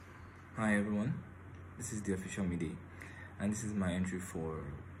Hi everyone, this is the official media, and this is my entry for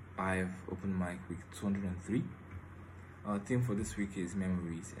Hive Open Mic week 203. Our theme for this week is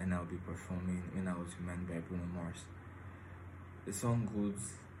memories, and I'll be performing When I Was Your Man by Bruno Mars. The song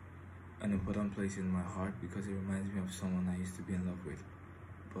holds an important place in my heart because it reminds me of someone I used to be in love with,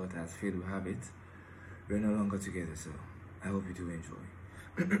 but as fate will have it, we're no longer together, so I hope you do enjoy.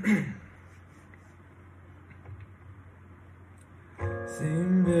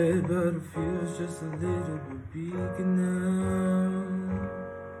 Same bed, but it feels just a little bit bigger now.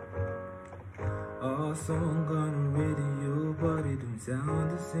 Our song on the radio, but it don't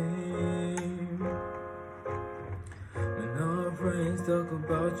sound the same. When our friends talk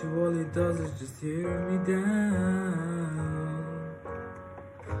about you, all it does is just tear me down.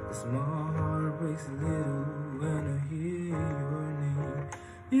 'Cause my heart breaks a little when I hear your name.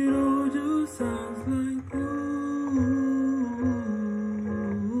 It all just sounds like ooh.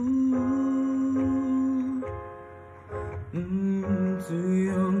 Too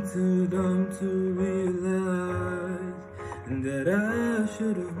young, too dumb to realize that I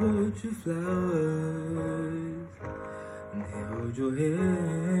should have bought you flowers and held your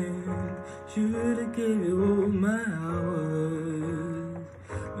hand. Should have gave you all my hours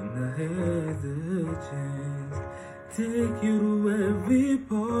when I had the chance. Take you to every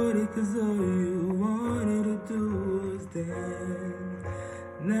party 'cause all you wanted to do was dance.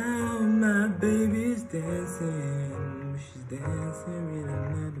 Now my baby's dancing, she's dancing with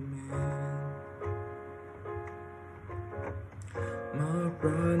another man. My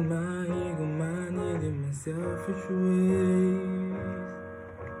pride, my ego, my need in my selfish ways.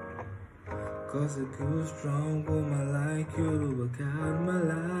 'Cause a good, strong woman like you to work out my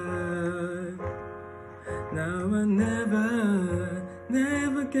life. Now I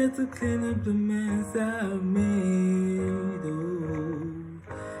never get to clean up the mess I've made.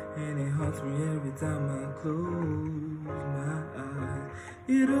 And it haunts me every time I close my eyes.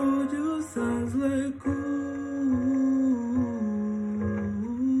 It all just sounds like ooh.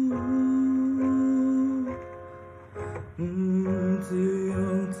 Too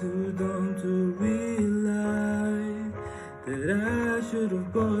young, too dumb to realize that I should have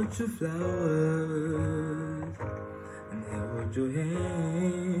bought you flowers and held your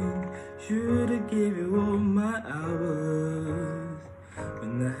hand. Should have gave you all my hours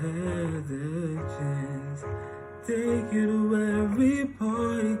when I had the chance. Take you to every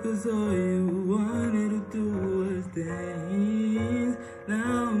party 'cause all you wanted to do was dance.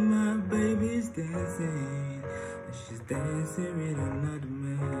 Now my baby's dancing, and she's dancing with another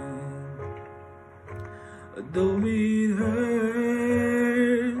man. Though it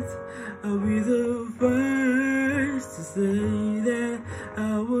hurts, I'll be the first to say that I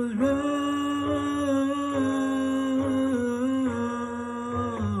was wrong.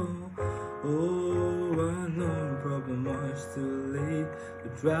 Oh, I know I'm probably much too late to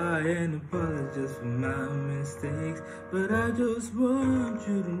try and apologize for my mistakes, but I just want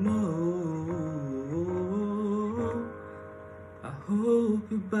you to know I hope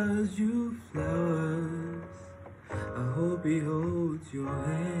he buys you flowers. I hope he holds your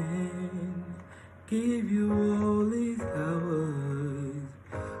hand, give you all his hours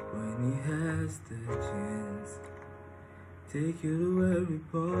when he has the chance. Take you to every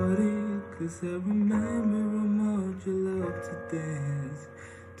party 'cause I remember how much you love to dance.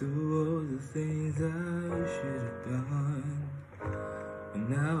 Do all the things I should have done when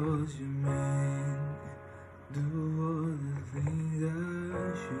I was your man. Do all the things I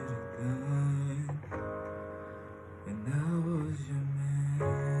should have done when I was your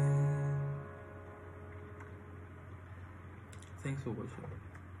man. Thanks for watching.